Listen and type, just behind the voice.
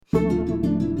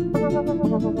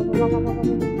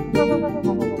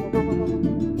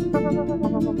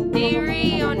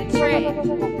Theory on the track.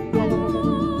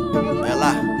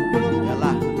 Ella,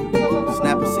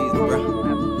 snapper season, bro.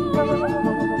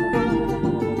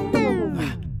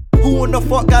 Who in the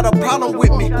fuck got a problem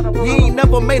with me? You ain't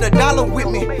never made $1 with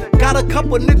me. Got a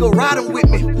couple niggas riding with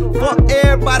me. Fuck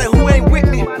everybody who ain't with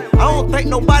me. I don't think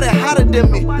nobody hotter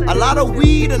than me. A lot of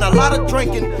weed and a lot of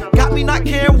drinking got me not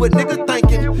caring what niggas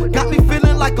thinking. Got me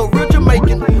feeling like a real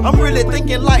Jamaican. I'm really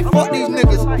thinking like fuck these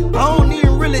niggas. I don't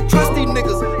even really trust these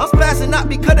niggas. I'm spazzing out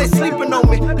because they sleeping on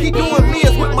me. Keep doing me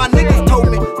is what my niggas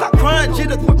told me. Stop crying shit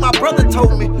is what my brother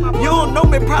told me. You don't know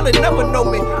me, probably never know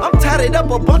me. I'm tatted up,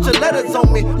 a bunch of letters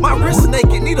on me. My wrist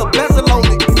naked, need a bezel on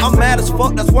it. I'm mad as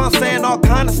fuck, that's why I'm saying all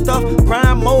kind of stuff.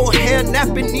 Crime mode, hair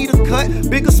napping, need a cut.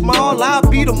 Big or small, I'll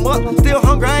beat 'em up. Still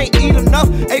hungry, I ain't eat enough.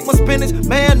 Ate my spinach,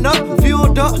 man up,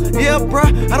 fueled up. Yeah,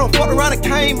 bruh, I done fucked around and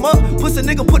came up. Pussy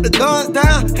nigga, put the guns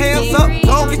down, hands up.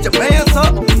 Don't get your bands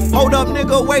up. Hold up,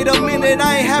 nigga, wait a minute.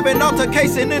 I ain't having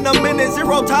altercation in a minute.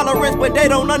 Zero tolerance, but they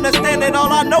don't understand it.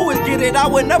 All I know is get it. I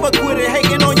would never quit it.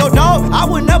 Hating on your dog, I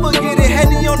would never get it.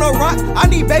 Henny on the rocks. I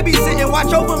need babysitting,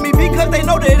 watch over me because they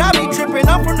know that I be tripping.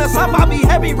 I'm from the south, I be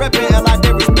heavy reppin'.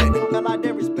 L.I.